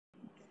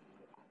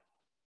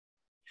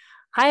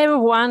Hi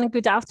everyone,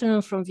 good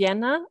afternoon from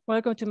Vienna.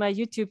 Welcome to my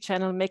YouTube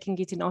channel, Making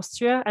It in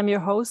Austria. I'm your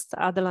host,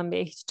 Adela,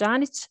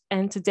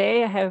 and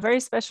today I have a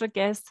very special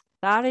guest,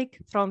 Tarik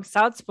from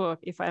Salzburg,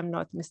 if I'm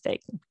not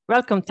mistaken.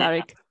 Welcome,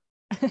 Tarik.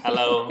 Yeah.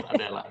 Hello,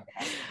 Adela.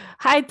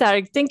 Hi,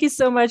 Tarik. Thank you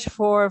so much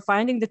for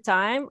finding the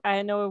time.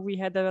 I know we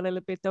had a little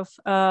bit of,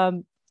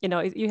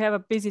 you have a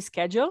busy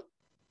schedule.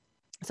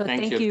 So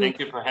thank you. Thank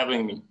you for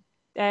having me.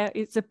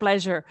 It's a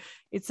pleasure.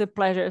 It's a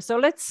pleasure. So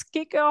let's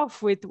kick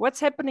off with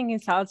what's happening in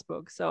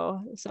Salzburg.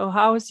 So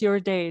how's your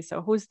day?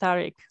 So who's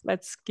Tarik?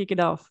 Let's kick it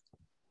off.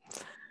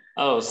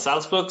 Oh,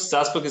 Salzburg.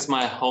 Salzburg is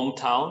my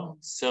hometown.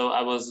 So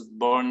I was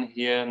born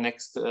here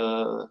next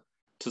to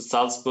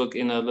Salzburg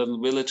in a little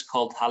village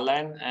called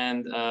Hallein,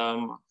 and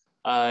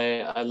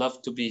I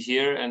love to be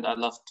here and I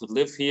love to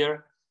live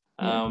here.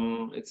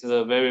 It's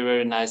a very,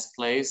 very nice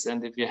place.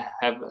 And if you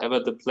have ever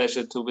the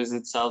pleasure to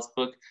visit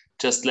Salzburg,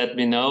 just let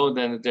me know.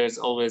 Then there's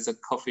always a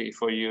coffee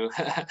for you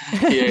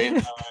here in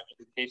our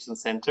education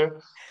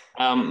center.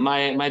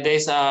 My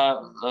days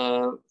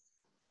are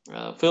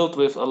filled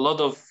with a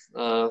lot of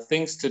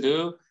things to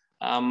do.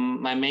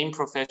 My main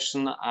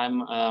profession,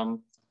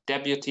 I'm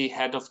deputy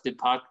head of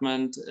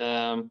department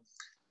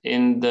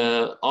in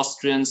the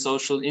Austrian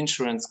Social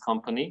Insurance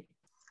Company.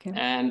 Okay.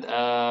 And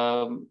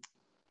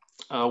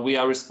we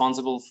are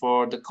responsible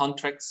for the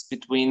contracts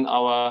between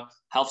our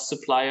health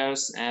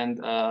suppliers and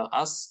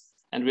us.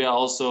 And we are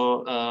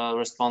also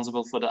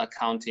responsible for the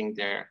accounting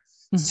there.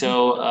 Mm-hmm.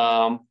 So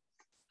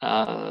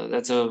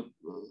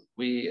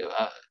we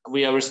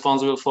are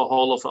responsible for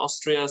whole of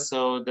Austria.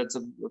 So that's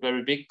a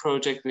very big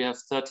project. We have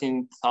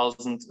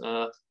 13,000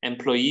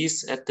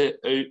 employees at the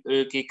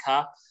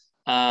ÖGK.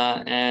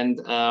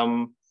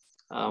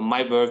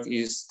 My work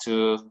is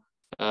to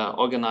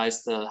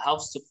organize the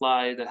health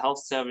supply, the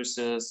health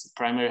services,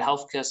 primary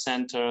healthcare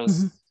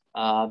centers,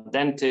 mm-hmm.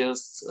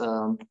 Dentists,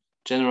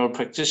 general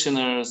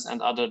practitioners,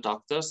 and other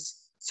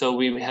doctors. So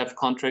we have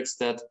contracts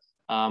that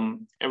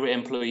every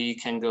employee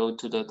can go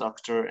to the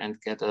doctor and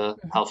get a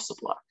health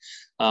supply.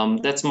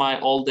 That's my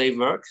all-day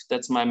work.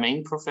 That's my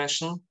main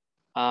profession.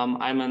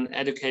 I'm an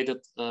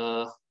educated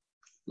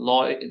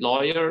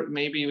lawyer,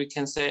 maybe we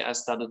can say. I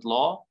studied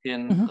law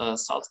in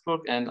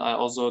Salzburg, and I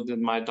also did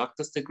my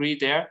doctor's degree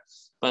there.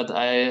 But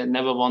I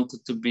never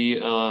wanted to be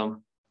a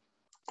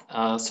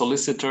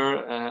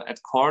solicitor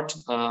at court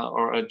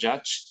or a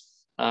judge.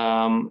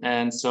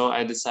 And so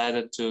I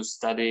decided to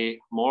study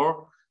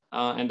more.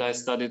 And I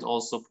studied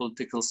also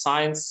political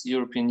science,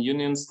 European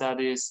Union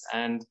studies,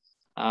 and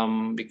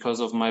because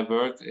of my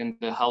work in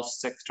the health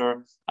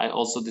sector, I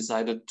also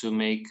decided to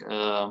make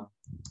a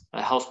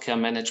healthcare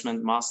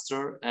management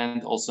master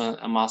and also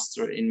a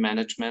master in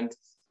management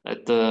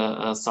at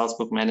the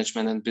Salzburg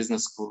Management and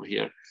Business School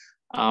here.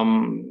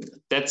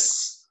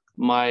 That's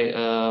my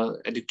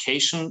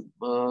education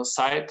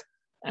side.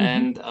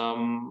 And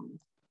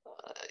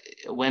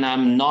when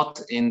I'm not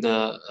in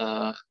the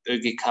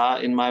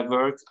ÖGK in my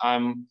work,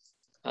 I'm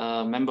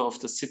a member of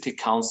the city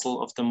council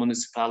of the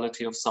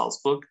municipality of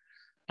Salzburg,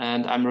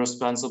 and I'm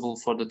responsible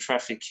for the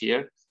traffic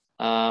here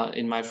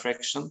in my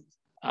fraction.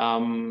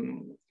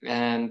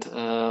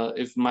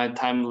 If my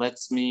time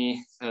lets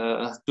me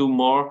do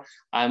more,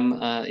 I'm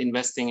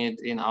investing it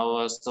in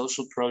our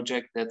social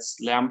project, that's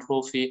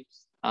LernProfi.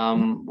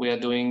 We are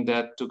doing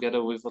that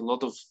together with a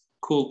lot of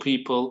cool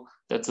people.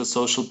 That's a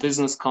social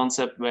business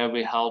concept where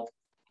we help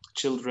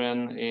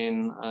children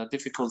in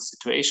difficult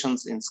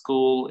situations in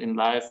school, in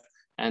life,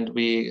 and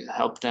we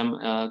help them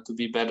to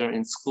be better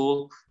in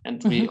school,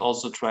 and we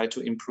also try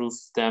to improve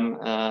them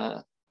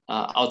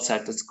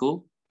outside the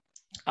school.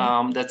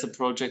 That's a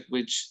project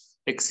which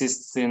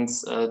exists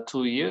since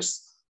 2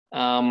 years.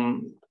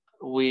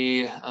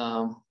 We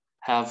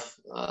have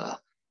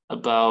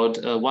about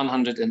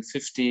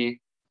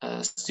 150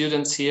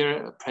 students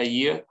here per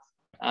year,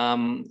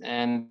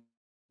 and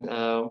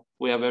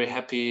we are very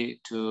happy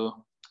to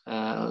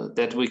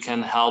that we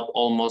can help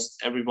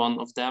almost every one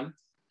of them.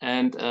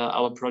 And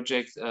our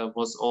project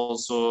was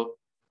also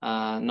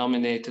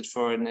nominated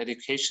for an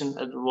education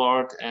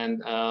award,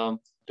 and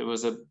there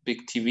was a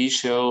big TV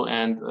show,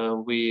 and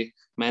we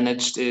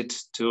managed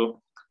it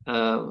to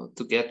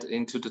get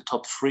into the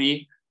top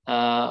 3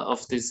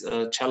 of this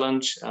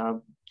challenge.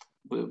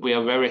 We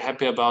are very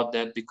happy about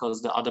that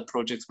because the other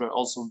projects were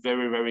also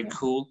very, very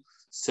cool.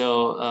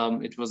 So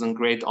it was a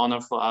great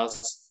honor for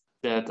us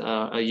that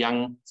a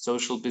young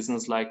social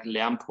business like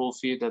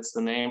LernProfi, that's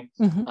the name,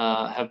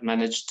 have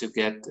managed to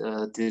get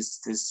this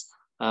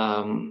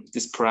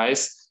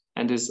prize.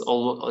 And it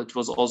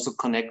was also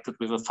connected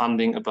with a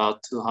funding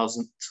about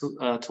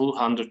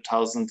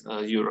 200,000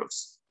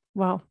 euros.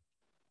 Wow,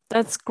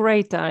 that's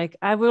great, Tarik.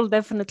 I will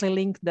definitely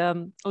link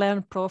the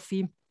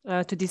LernProfi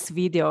to this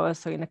video,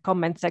 so in the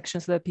comment section,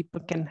 so that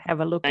people can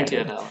have a look at it.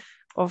 Thank you, Adela.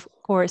 Of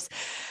course.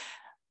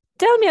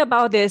 Tell me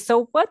about this.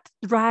 So what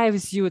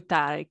drives you,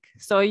 Tarik?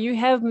 So you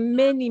have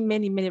many,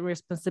 many, many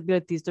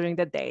responsibilities during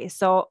the day.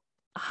 So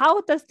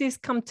how does this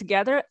come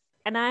together?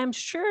 And I'm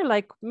sure,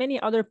 like many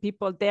other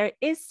people, there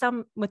is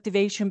some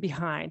motivation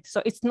behind.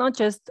 So it's not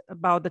just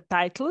about the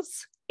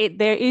titles.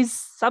 There is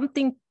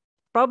something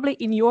probably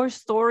in your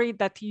story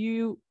that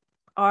you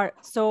are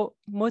so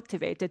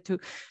motivated to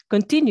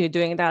continue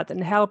doing that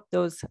and help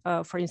those,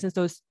 for instance,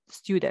 those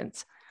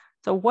students.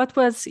 So what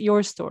was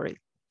your story?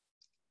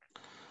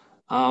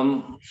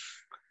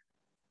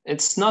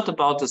 It's not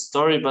about the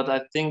story, but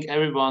I think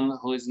everyone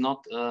who is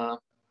not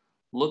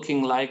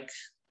looking like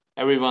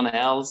everyone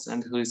else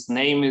and whose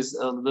name is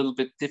a little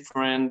bit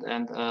different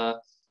and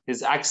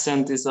his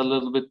accent is a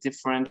little bit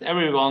different,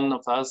 every one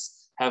of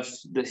us have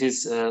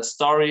his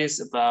stories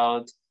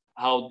about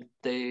how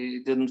they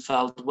didn't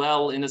felt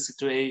well in a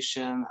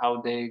situation,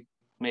 how they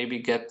maybe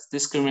get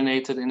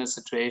discriminated in a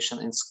situation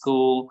in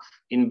school,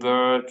 in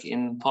work,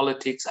 in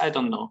politics, I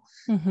don't know.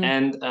 Mm-hmm.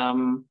 And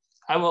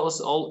I was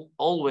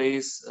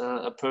always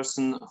a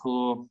person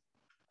who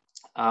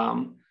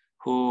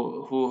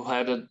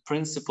had a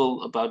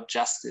principle about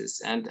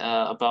justice and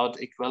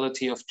about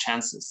equality of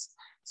chances.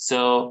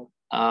 So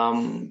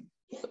I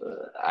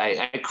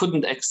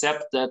couldn't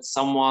accept that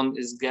someone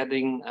is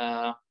getting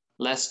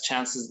less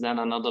chances than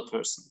another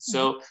person.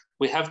 So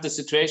we have the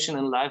situation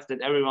in life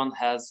that everyone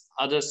has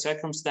other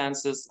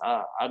circumstances,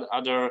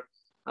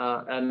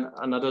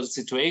 another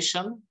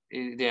situation.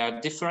 They are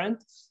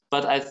different.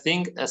 But I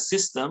think a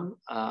system,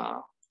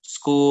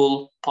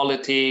 school,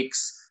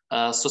 politics,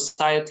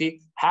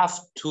 society have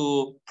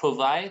to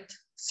provide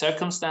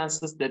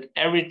circumstances that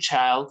every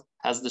child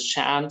has the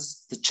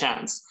chance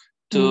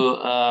to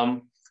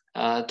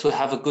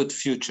have a good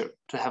future,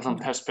 to have a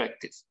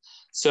perspective.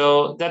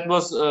 So that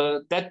was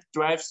that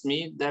drives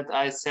me. That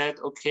I said,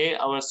 okay,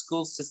 our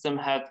school system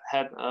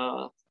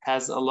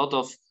has a lot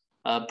of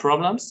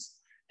problems,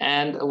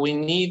 and we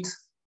need.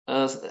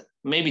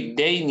 Maybe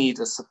they need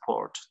a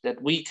support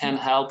that we can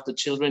help the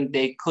children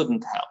they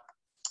couldn't help.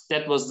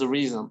 That was the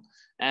reason.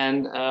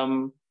 And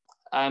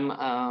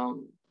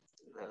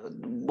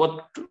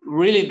what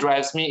really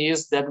drives me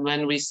is that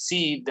when we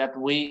see that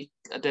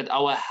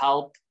our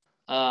help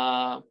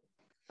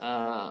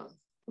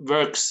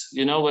works,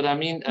 you know what I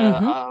mean?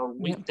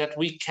 That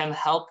we can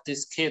help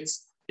these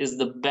kids is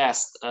the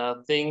best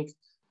thing,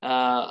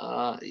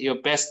 your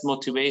best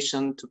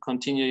motivation to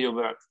continue your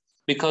work.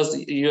 Because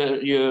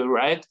you're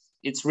right,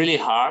 it's really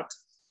hard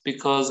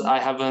because I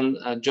have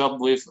a job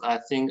with, I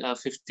think,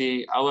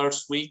 50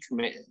 hours a week.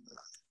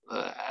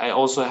 I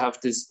also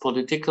have this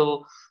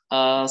political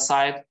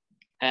side,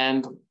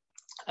 and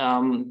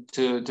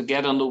to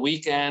get on the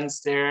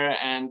weekends there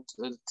and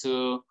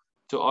to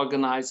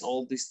organize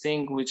all these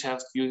things which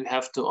you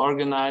have to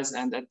organize,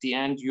 and at the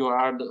end you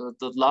are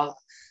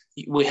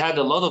we had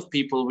a lot of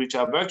people which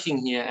are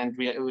working here and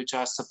which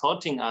are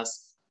supporting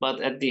us.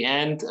 But at the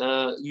end,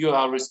 you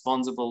are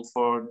responsible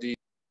for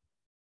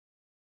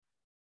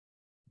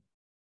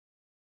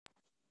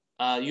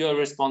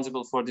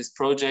this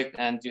project,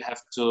 and you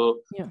have to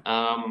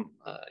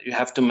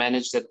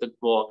manage that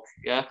work.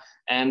 Yeah,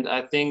 and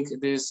I think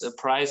this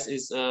prize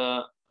is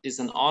an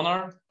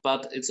honor,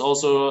 but it's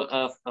also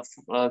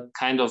a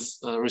kind of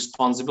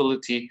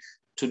responsibility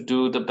to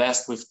do the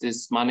best with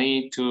this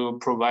money to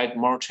provide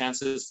more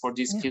chances for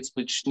these kids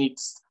which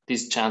needs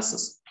these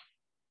chances.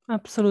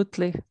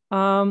 Absolutely.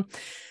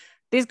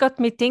 This got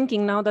me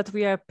thinking now that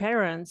we are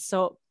parents.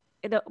 So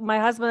my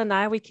husband and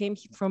I, we came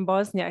from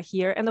Bosnia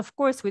here. And of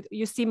course,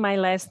 you see my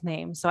last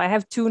name. So I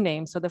have two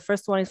names. So the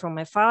first one is from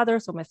my father,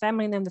 so my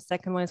family name. The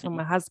second one is from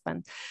my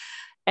husband.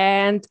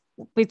 And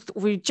with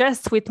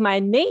my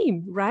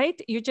name,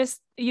 right? You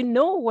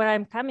know where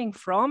I'm coming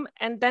from.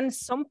 And then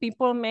some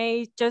people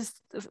may just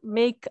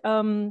make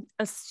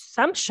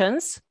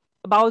assumptions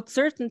about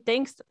certain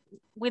things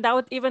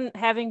without even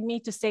having me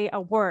to say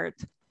a word.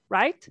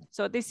 Right?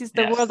 So this is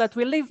the world that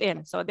we live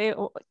in. So they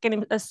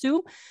can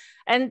assume,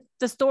 and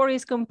the story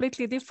is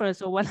completely different.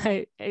 So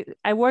when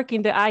I work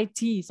in the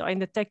IT, so in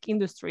the tech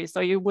industry, so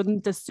you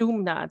wouldn't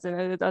assume that.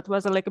 And that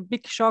was like a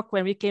big shock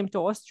when we came to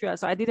Austria.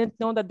 So I didn't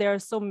know that there are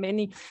so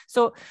many.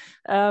 So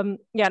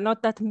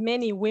not that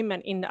many women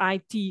in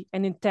IT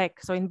and in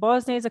tech. So in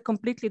Bosnia is a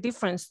completely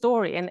different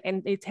story. And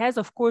it has,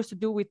 of course, to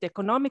do with the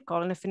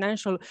economical and the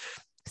financial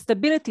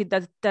stability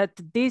that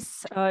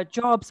these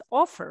jobs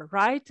offer,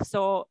 right?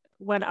 So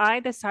when I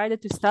decided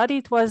to study,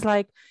 it was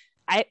like,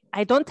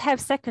 I don't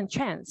have second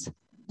chance.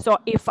 So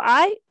if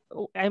I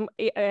am,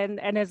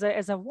 and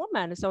as a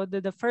woman, so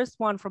the first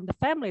one from the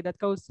family that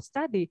goes to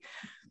study,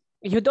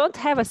 you don't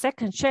have a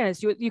second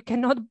chance. You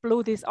cannot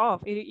blow this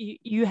off.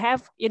 You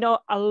have, a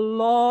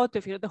lot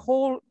of, the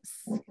whole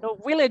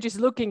village is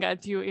looking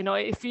at you.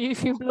 If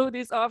you blow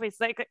this off,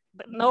 it's like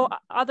no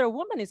other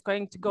woman is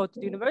going to go to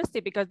the university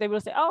because they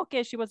will say, oh,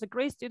 okay, she was a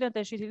great student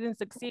and she didn't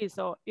succeed.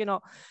 So,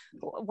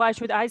 why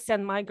should I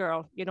send my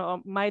girl,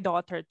 my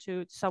daughter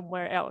to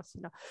somewhere else,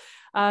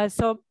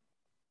 so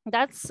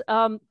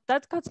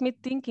that got me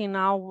thinking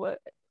now.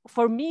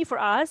 For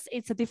us,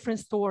 it's a different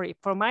story.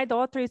 For my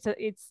daughter,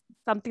 it's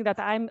something that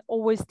I'm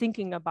always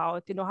thinking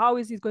about. How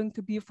is it going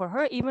to be for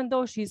her, even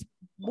though she's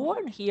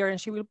born here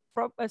and she will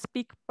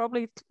speak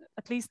probably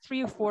at least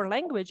 3 or 4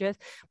 languages.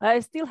 But I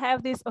still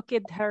have this,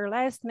 okay, her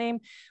last name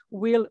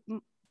will,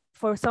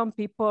 for some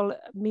people,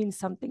 mean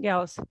something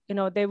else.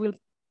 They will,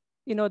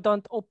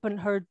 don't open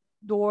her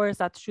doors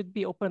that should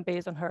be open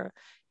based on her,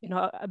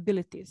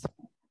 abilities.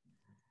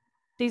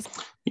 This,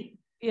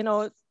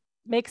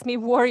 makes me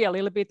worry a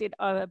little bit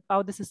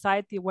about the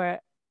society we're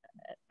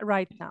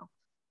right now.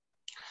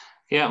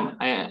 Yeah,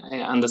 I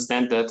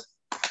understand that.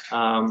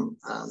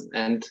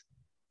 And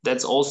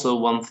that's also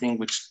one thing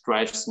which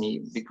drives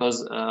me,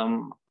 because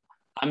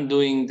I'm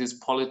doing this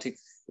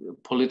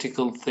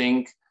political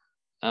thing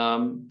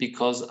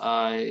because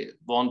I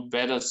want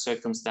better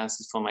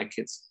circumstances for my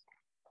kids.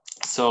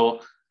 So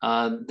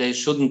they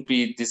shouldn't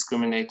be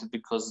discriminated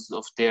because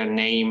of their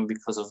name,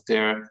 because of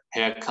their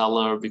hair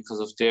color, because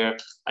of their,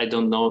 I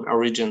don't know,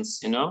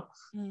 origins,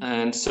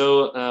 And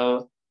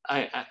so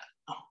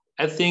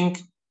I think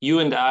you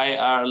and I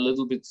are a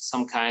little bit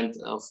some kind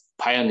of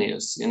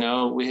pioneers,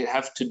 we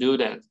have to do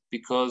that,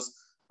 because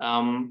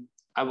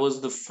I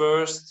was the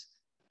first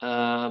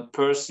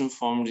person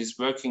from this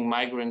working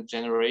migrant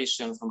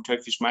generation, from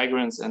Turkish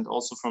migrants and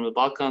also from the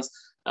Balkans,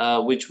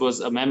 which was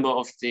a member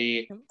of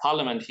the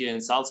parliament here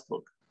in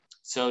Salzburg.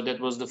 So that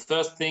was the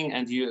first thing.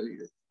 And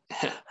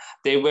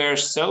they were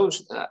so,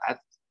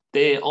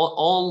 they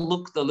all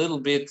looked a little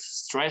bit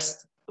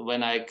stressed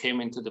when I came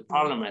into the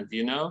parliament,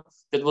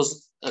 That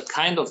was a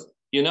kind of,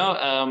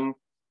 an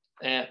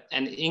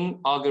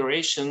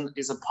inauguration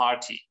is a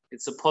party.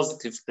 It's a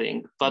positive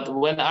thing. But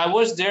when I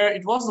was there,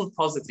 it wasn't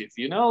positive,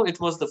 It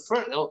was the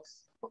first,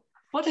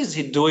 what is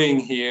he doing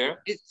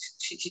here?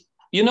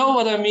 You know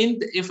what I mean?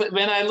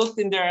 When I looked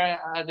in their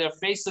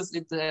faces,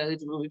 it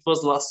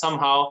was lost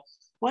somehow.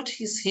 What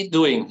is he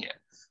doing here?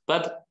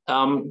 But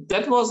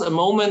that was a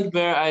moment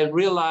where I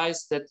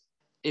realized that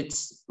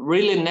it's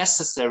really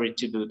necessary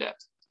to do that.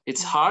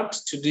 It's hard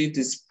to do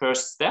these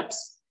first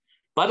steps,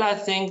 but I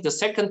think the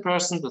second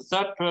person, the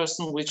third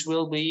person, which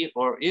will be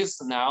or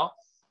is now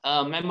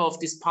a member of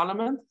this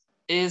parliament,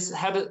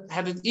 had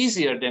it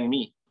easier than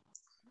me.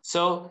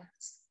 So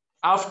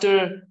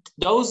after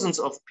dozens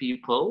of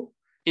people,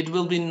 it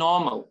will be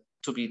normal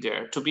to be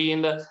there, to be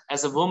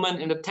as a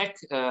woman in the tech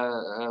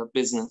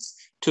business,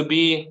 to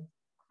be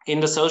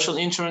in the social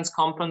insurance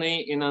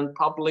company, in a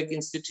public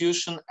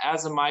institution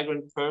as a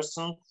migrant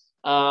person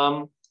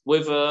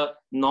with a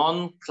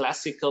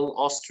non-classical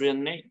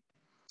Austrian name.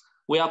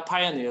 We are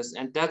pioneers,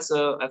 and that's,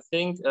 I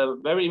think, a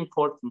very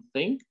important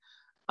thing.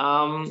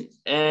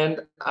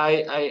 And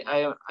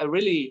I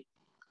really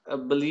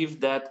believe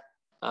that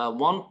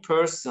one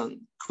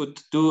person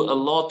could do a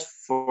lot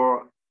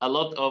for a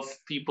lot of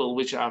people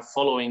which are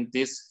following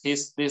this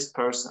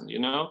person,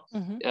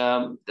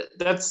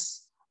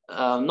 That's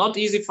not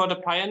easy for the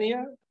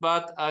pioneer,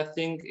 but I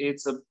think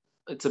it's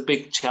a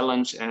big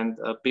challenge and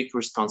a big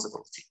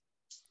responsibility.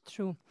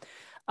 True.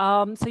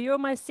 So you're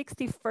my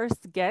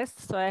 61st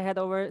guest. So I had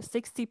over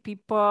 60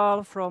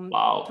 people from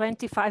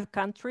 25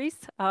 countries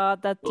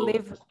that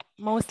live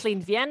mostly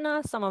in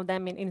Vienna, some of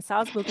them in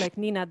Salzburg, like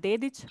Nina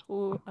Dedic,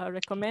 who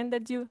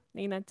recommended you.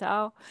 Nina,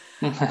 ciao.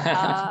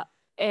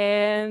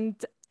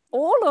 And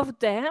all of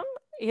them,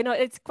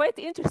 it's quite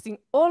interesting.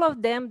 All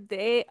of them,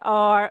 they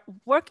are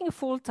working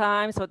full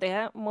time. So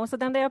most of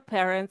them, they are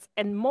parents,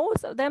 and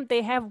most of them,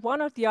 they have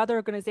one or the other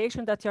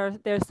organization that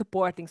they're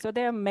supporting. So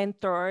they're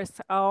mentors,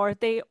 or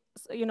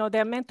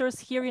they're mentors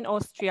here in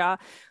Austria.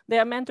 They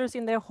are mentors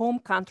in their home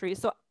country.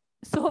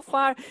 So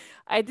far,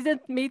 I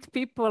didn't meet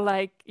people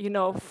like,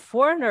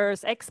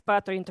 foreigners,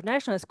 expat or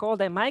internationals, call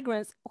them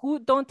migrants, who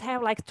don't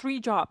have like 3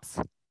 jobs.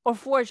 Or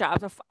 4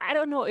 jobs, I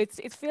don't know.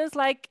 It feels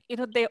like,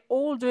 they're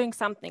all doing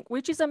something,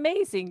 which is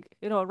amazing,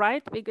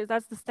 right? Because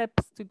that's the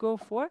steps to go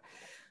for.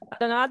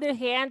 But on the other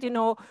hand,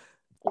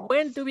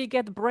 when do we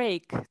get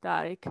break,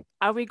 Tarik?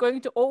 Are we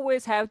going to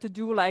always have to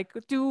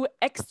do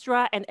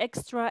extra and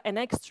extra and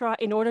extra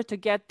in order to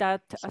get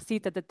that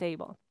seat at the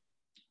table?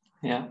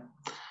 Yeah,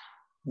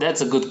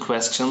 that's a good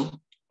question,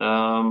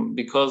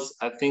 because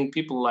I think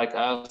people like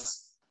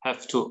us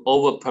have to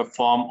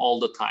overperform all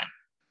the time,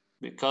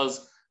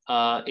 because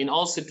in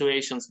all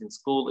situations, in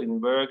school, in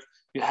work,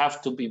 you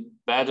have to be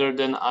better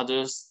than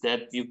others,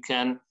 that you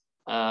can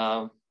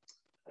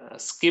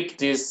skip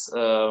this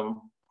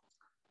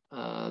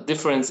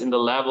difference in the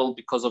level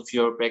because of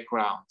your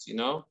background,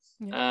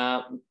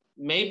 Yeah.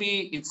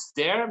 Maybe it's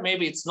there,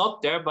 maybe it's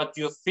not there, but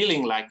you're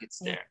feeling like it's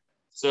there.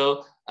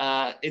 So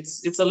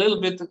it's a little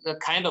bit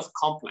kind of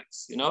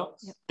complex, Yeah.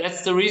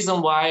 That's the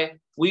reason why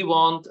we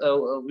want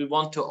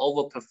to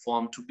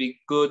overperform, to be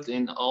good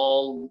in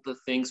all the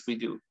things we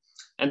do.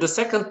 And the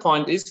second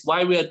point is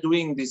why we are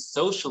doing these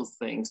social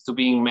things, to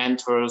being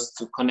mentors,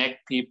 to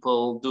connect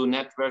people, do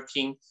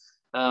networking,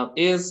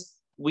 is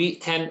we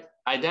can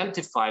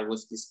identify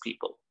with these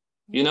people.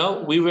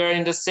 We were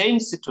in the same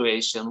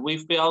situation. We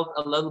felt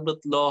a little bit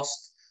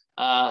lost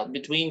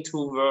between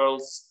 2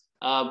 worlds,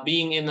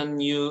 being in a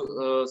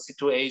new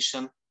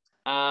situation.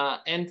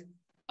 And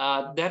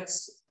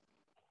that's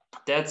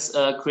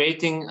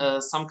creating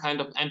some kind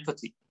of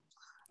empathy.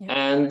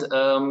 Yeah.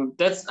 And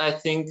that's, I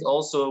think,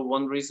 also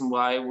one reason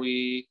why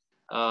we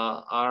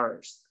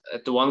are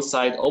at the one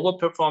side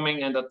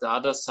overperforming, and at the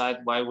other side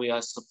why we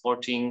are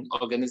supporting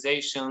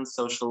organizations,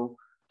 social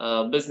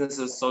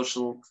businesses,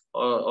 social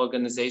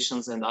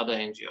organizations, and other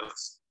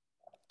NGOs.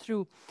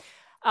 True.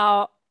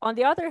 On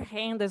the other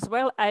hand as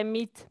well, I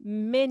meet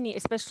many,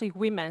 especially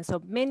women,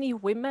 so many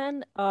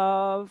women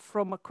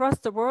from across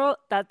the world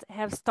that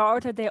have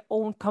started their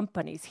own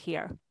companies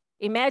here.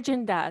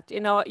 Imagine that, you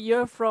know,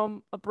 you're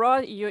from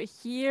abroad, you're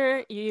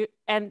here,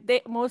 and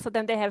most of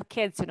them, they have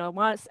kids, you know.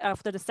 Once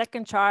after the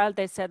second child,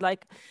 they said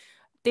like,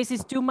 this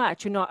is too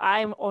much, you know,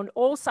 I'm on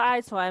all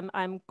sides, so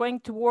I'm going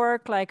to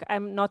work, like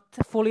I'm not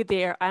fully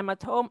there. I'm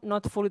at home,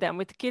 not fully there. I'm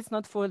with the kids,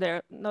 not fully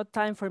there, not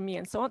time for me,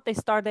 and so on. They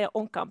start their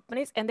own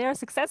companies and they are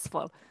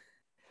successful.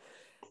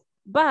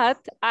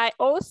 But I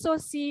also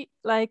see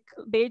like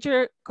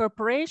major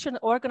corporation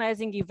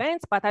organizing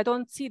events, but I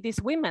don't see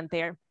these women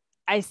there.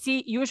 I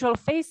see usual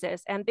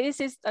faces, and this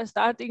is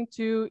starting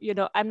to, you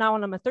know, I'm now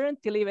on a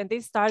maternity leave, and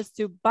this starts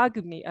to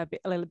bug me a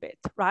little bit,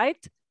 right?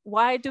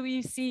 Why do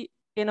we see,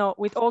 you know,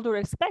 with all due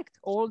respect,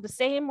 all the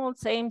same old,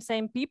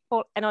 same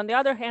people? And on the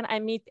other hand, I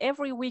meet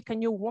every week a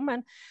new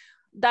woman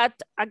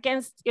that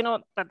against, you know,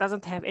 that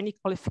doesn't have any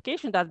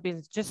qualification, that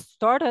been just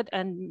started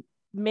and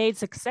made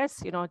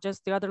success, you know.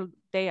 Just the other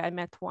day I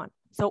met one.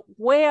 So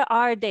where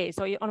are they?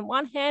 So on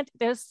one hand,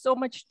 there's so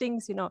much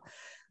things, you know,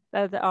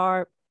 that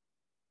are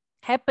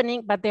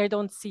happening, but they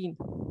don't seem.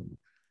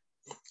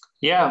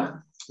 Yeah,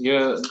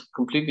 you're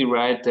completely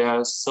right. There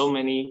are so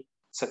many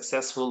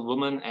successful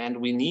women,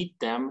 and we need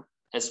them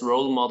as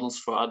role models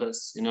for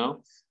others, you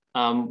know.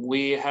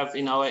 We have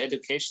in our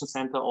education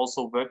center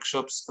also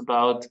workshops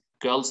about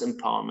girls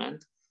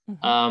empowerment.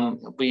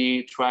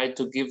 We try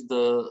to give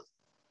the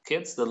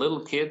kids, the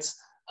little kids,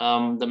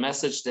 the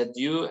message that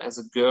you as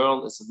a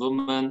girl, as a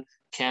woman,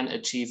 can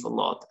achieve a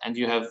lot. And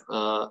you have,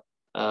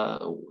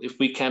 if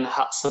we can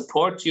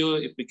support you,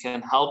 if we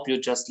can help you,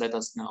 just let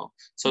us know.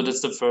 So that's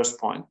the first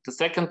point. The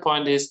second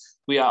point is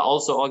we are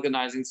also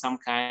organizing some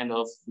kind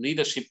of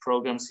leadership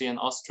programs here in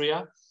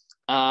Austria.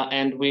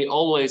 And we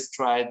always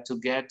try to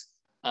get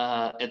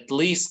at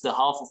least the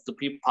half of the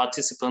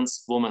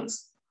participants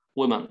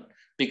women,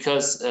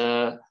 because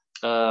I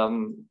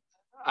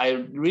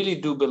really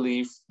do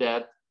believe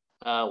that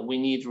we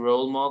need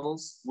role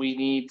models. We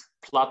need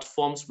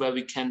platforms where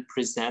we can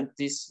present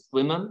these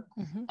women,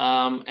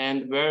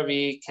 and where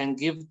we can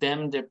give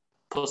them the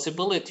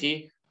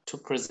possibility to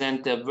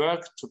present their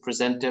work, to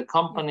present their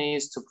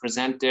companies, to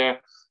present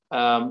their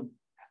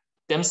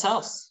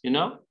themselves, you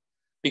know,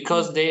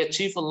 because they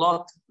achieve a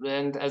lot.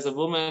 And as a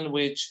woman,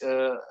 which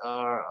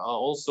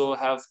also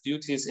have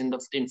duties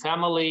in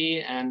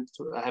family and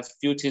have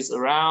duties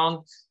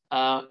around,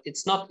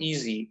 it's not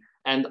easy.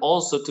 And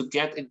also to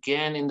get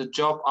again in the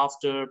job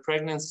after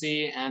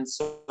pregnancy and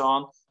so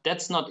on,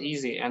 that's not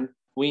easy. And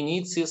we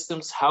need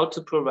systems how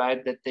to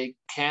provide that they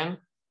can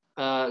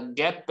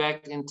get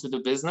back into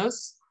the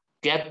business,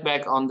 get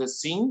back on the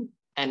scene,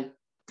 and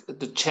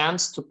the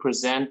chance to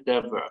present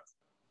their work.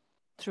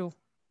 True.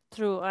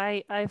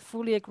 I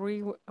fully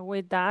agree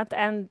with that.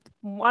 And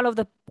one of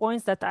the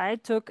points that I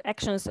took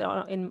actions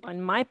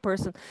in my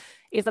person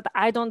is that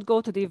I don't go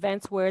to the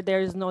events where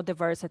there is no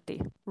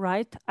diversity,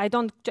 right? I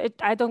don't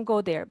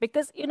go there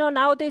because, you know,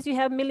 nowadays you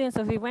have millions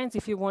of events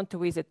if you want to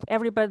visit.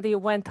 Everybody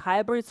went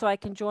hybrid, so I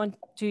can join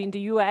in the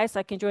US,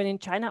 I can join in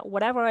China,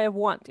 whatever I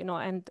want, you know,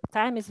 and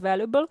time is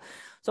valuable.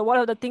 So one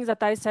of the things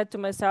that I said to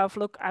myself,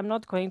 look, I'm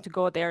not going to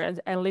go there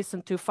and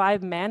listen to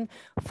five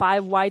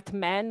white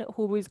men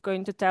who is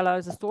going to tell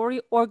us a story,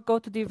 or go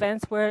to the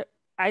events where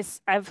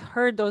I've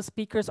heard those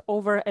speakers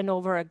over and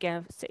over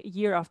again,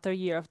 year after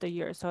year after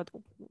year. So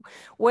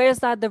where's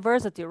that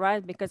diversity,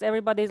 right? Because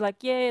everybody's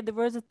like, yeah,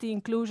 diversity,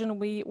 inclusion,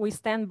 we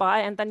stand by,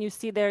 and then you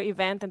see their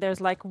event and there's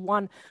like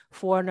one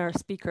foreigner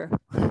speaker.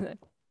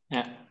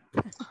 Yeah,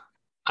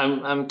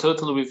 I'm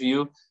totally with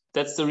you.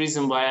 That's the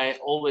reason why I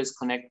always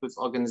connect with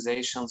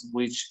organizations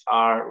which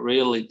are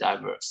really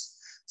diverse.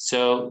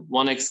 So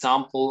one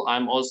example,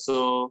 I'm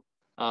also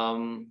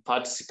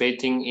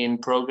participating in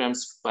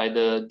programs by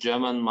the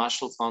German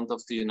Marshall Fund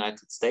of the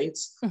United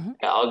States.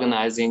 They're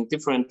organizing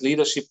different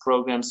leadership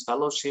programs,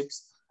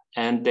 fellowships,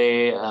 and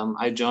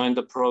I joined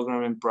the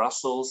program in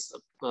Brussels,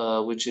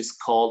 which is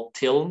called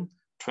TILN,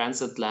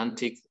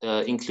 Transatlantic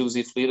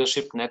Inclusive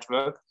Leadership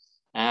Network.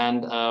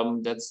 And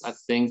that's, I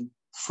think,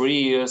 3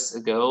 years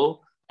ago,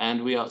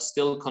 and we are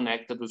still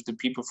connected with the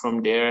people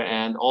from there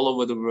and all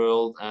over the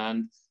world.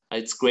 And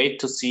it's great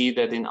to see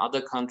that in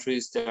other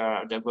countries there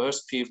are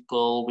diverse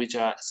people which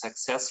are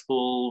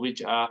successful,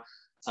 which are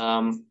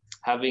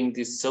having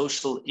this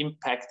social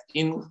impact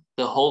in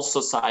the whole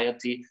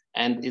society.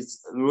 And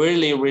it's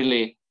really,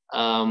 really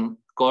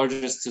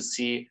gorgeous to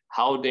see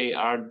how they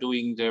are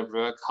doing their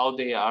work, how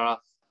they are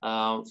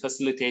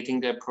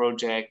facilitating their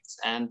projects,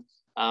 and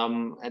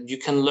you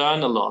can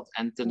learn a lot.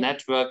 And the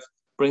network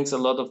brings a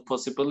lot of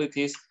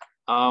possibilities.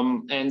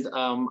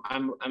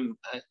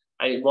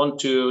 I want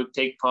to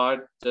take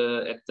part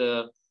at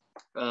the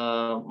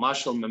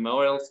Marshall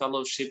Memorial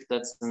Fellowship.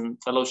 That's a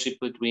fellowship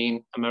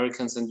between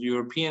Americans and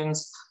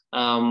Europeans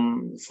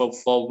for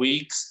 4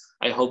 weeks.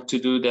 I hope to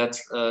do that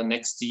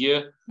next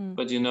year.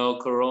 But, you know,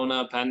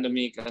 Corona,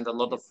 pandemic, and a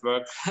lot of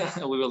work.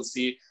 We will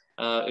see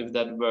if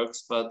that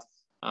works. But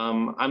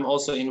I'm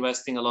also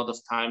investing a lot of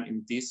time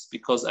in this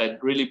because I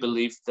really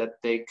believe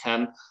that they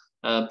can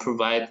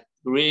provide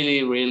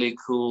really, really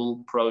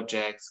cool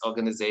projects,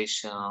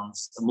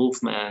 organizations,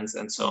 movements,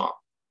 and so on.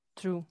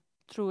 True,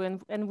 true,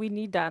 and we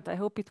need that. I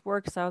hope it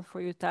works out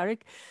for you,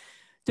 Tarik.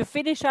 To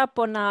finish up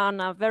on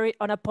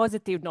a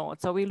positive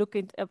note, so we look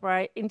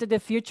into the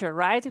future,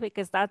 right?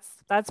 Because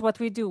that's what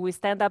we do. We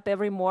stand up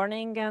every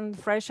morning and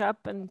fresh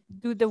up and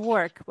do the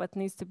work what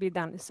needs to be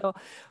done. So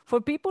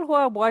for people who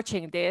are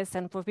watching this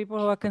and for people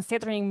who are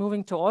considering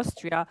moving to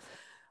Austria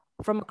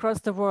from across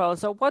the world,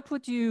 so what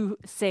would you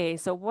say?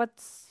 So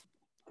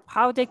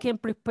how they can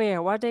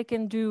prepare, what they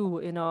can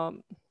do, you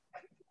know?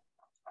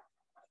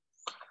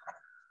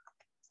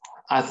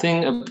 I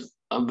think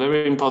a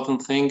very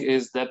important thing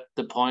is that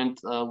the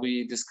point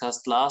we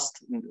discussed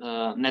last,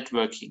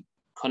 networking,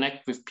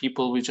 connect with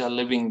people which are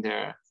living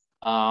there.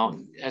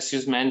 As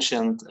you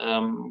mentioned,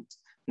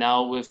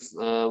 now with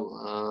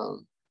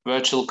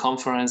virtual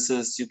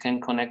conferences, you can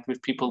connect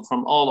with people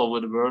from all over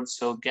the world.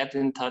 So get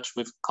in touch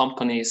with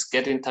companies,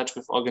 get in touch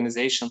with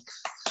organizations,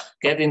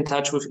 get in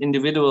touch with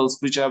individuals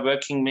which are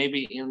working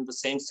maybe in the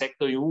same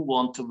sector you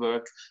want to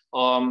work,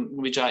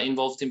 which are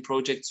involved in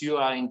projects you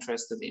are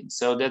interested in.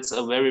 So that's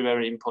a very,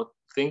 very important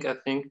thing, I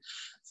think.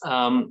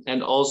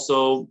 And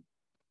also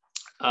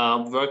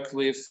work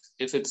with,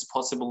 if it's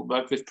possible,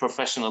 work with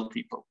professional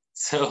people.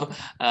 So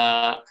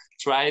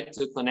try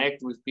to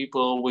connect with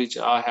people which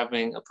are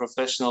having a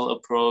professional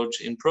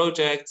approach in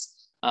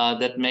projects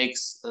that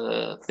makes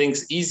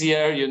things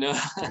easier, you know.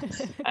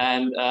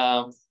 And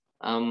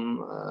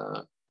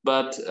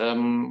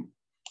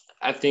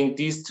I think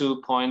these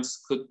 2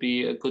 points could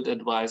be a good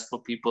advice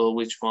for people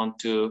which want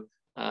to,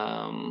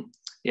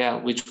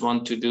 which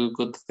want to do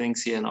good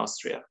things here in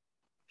Austria.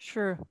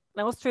 Sure.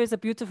 Austria is a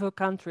beautiful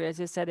country, as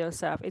you said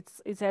yourself.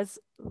 It has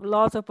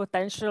lots of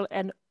potential,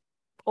 and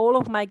all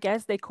of my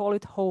guests, they call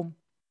it home.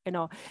 You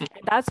know, and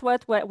that's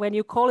when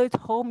you call it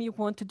home, you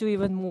want to do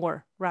even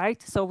more, right?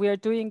 So we are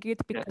doing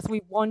it because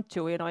we want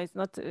to, you know, it's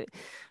not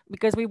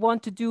because we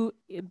want to do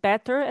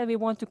better, and we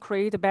want to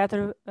create a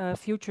better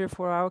future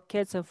for our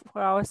kids and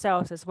for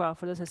ourselves as well,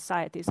 for the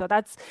society. So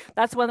that's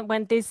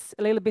when this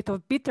little bit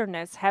of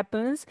bitterness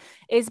happens,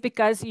 is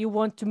because you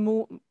want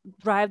to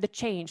drive the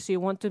change. So you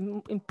want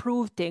to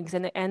improve things,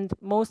 and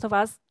most of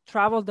us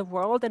traveled the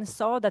world and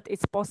saw that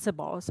it's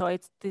possible. So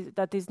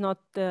that is not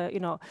the, you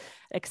know,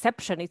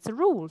 exception. It's a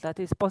rule that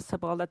is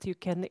possible, that you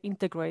can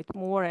integrate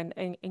more and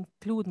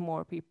include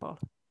more people.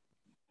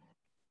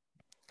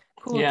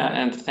 Cool. Yeah,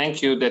 and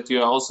thank you that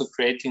you are also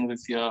creating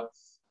with your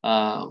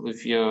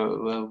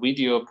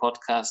video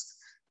podcast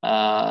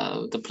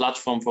the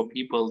platform for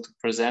people to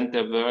present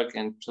their work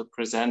and to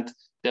present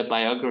their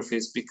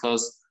biographies,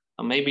 because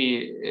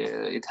maybe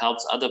it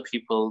helps other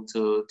people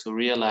to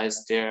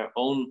realize their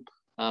own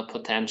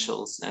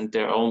potentials and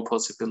their own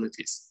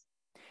possibilities.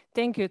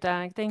 Thank you,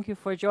 Tarik. Thank you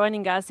for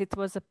joining us. It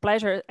was a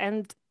pleasure.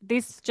 And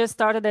this just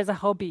started as a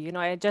hobby, you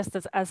know, just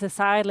as a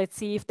side. Let's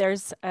see if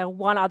there's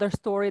one other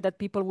story that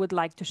people would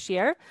like to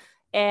share.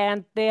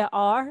 And they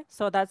are,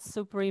 so that's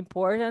super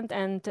important.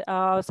 And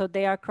so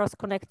they are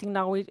cross-connecting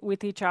now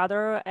with each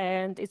other.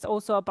 And it's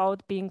also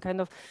about being kind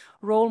of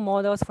role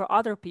models for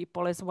other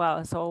people as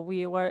well. So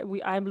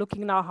I'm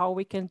looking now how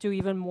we can do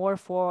even more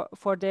for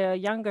the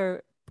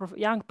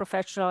young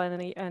professional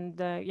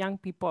and young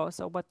people.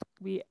 So what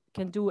we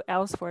can do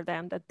else for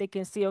them, that they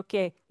can see,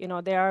 okay, you know,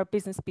 they are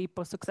business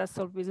people,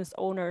 successful business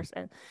owners,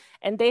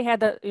 and they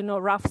had a, you know,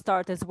 rough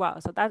start as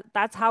well. So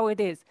that's how it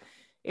is.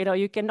 You know,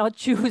 you cannot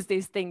choose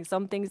these things.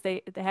 Some things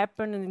they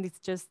happen, and it's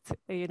just,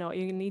 you know,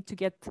 you need to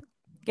get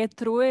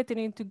through it. You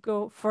need to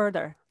go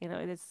further. You know,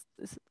 it's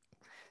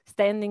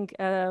standing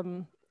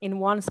in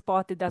one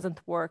spot, it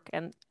doesn't work.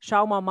 And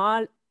Schau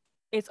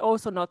it's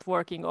also not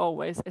working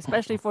always,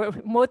 especially for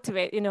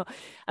motivate, you know,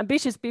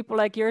 ambitious people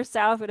like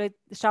yourself.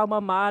 Schau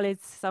mal,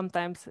 it's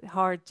sometimes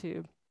hard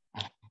to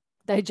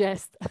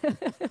digest.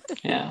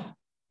 Yeah.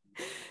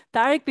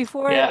 Tarik,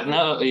 before. Yeah,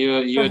 no,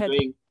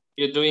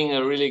 you're doing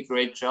a really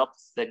great job.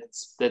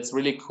 That's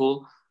really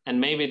cool.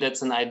 And maybe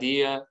that's an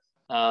idea.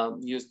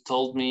 You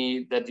told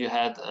me that you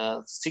had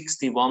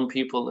 61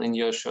 people in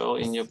your show,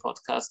 in your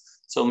podcast.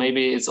 So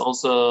maybe it's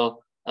also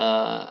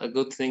a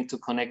good thing to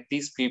connect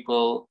these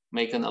people,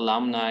 make an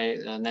alumni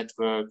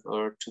network,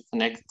 or to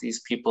connect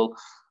these people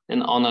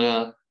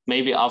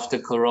maybe after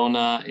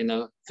Corona in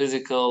a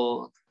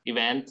physical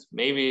event.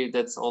 Maybe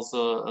that's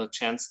also a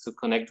chance to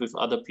connect with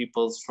other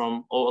people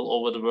from all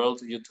over the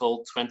world. You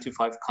told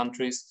 25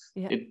 countries.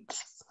 Yeah.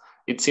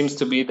 It seems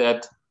to be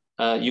that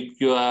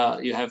you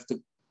have the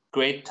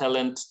great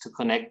talent to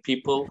connect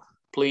people.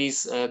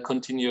 Please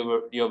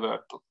continue your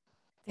work.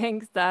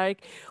 Thanks,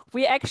 Tarik.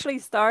 We actually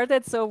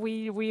started, so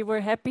we were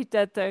happy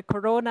that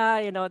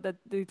Corona, that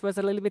it was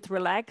a little bit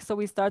relaxed. So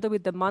we started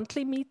with the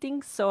monthly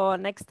meetings. So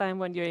next time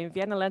when you're in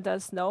Vienna, let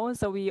us know.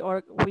 So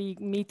we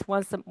meet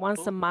once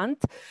a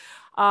month.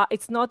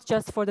 It's not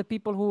just for the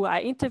people who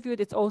I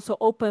interviewed, it's also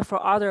open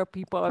for other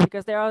people,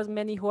 because there are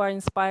many who are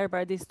inspired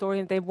by this story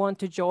and they want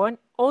to join,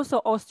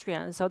 also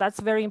Austrians. So that's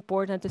very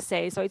important to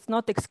say. So it's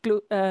not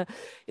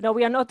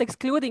we are not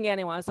excluding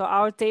anyone. So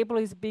our table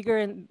is bigger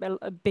and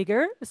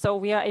bigger. So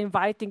we are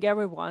inviting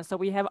everyone. So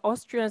we have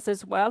Austrians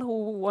as well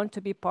who want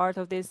to be part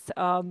of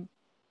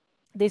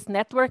this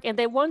network, and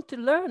they want to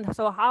learn.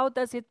 So how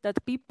does it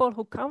that people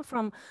who come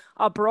from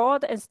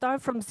abroad and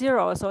start from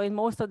zero, so in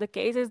most of the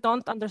cases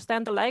don't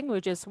understand the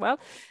language as well,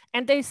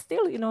 and they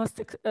still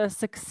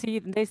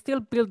succeed, they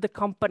still build the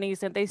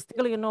companies, and they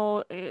still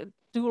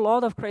do a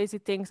lot of crazy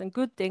things and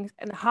good things.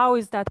 And how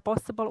is that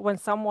possible when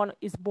someone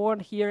is born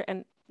here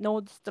and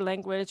knows the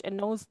language and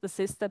knows the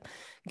system,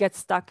 gets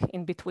stuck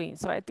in between?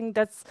 So I think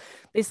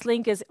this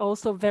link is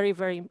also very,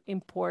 very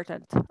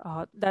important,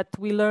 that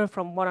we learn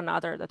from one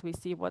another, that we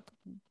see what,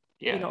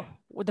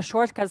 with the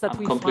shortcuts that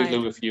we find. I'm completely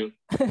with you.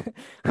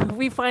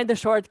 We find the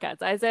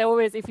shortcuts. I say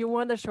always, if you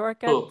want a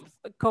shortcut,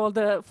 call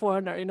the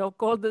foreigner,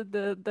 call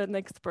the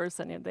next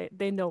person, and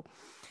they know.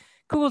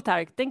 Cool,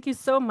 Tarik. Thank you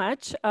so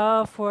much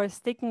for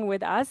sticking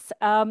with us.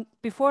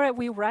 Before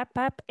we wrap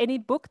up, any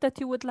book that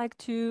you would like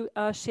to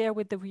share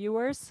with the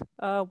viewers?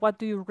 What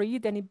do you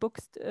read? Any book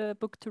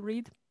to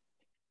read?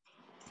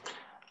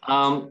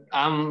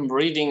 I'm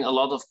reading a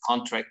lot of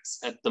contracts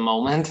at the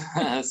moment,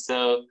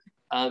 so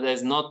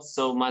there's not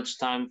so much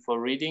time for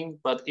reading.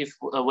 But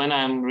when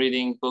I'm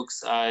reading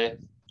books, I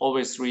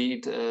always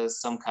read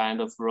some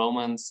kind of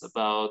romance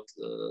about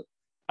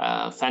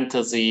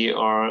fantasy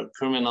or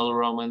criminal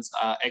romance.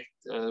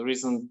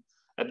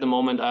 At the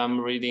moment, I'm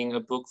reading a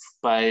book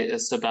by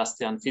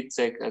Sebastian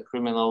Fitzek, a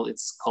criminal.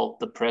 It's called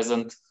The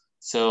Present.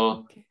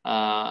 So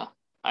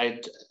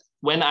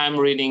when I'm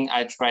reading,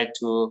 I try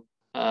to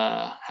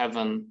have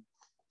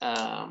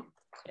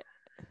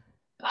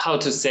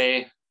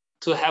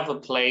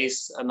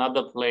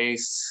another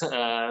place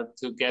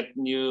to get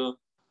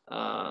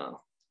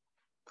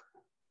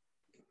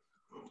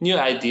new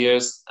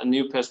ideas, a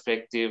new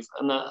perspective,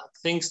 and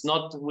things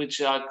not which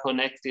are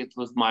connected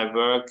with my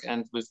work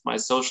and with my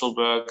social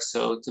work.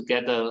 So to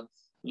get a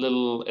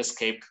little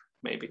escape,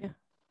 maybe. Yeah,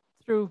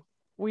 true.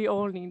 We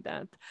all need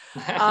that.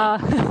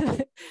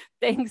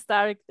 Thanks,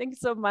 Tarik. Thanks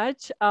so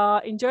much.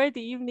 Enjoy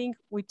the evening.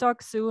 We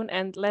talk soon,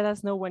 and let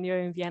us know when you're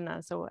in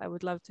Vienna. So I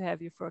would love to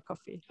have you for a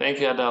coffee. Thank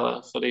you,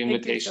 Adela, for the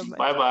invitation.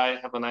 Bye-bye.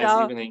 Have a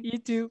nice evening. You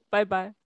too. Bye-bye.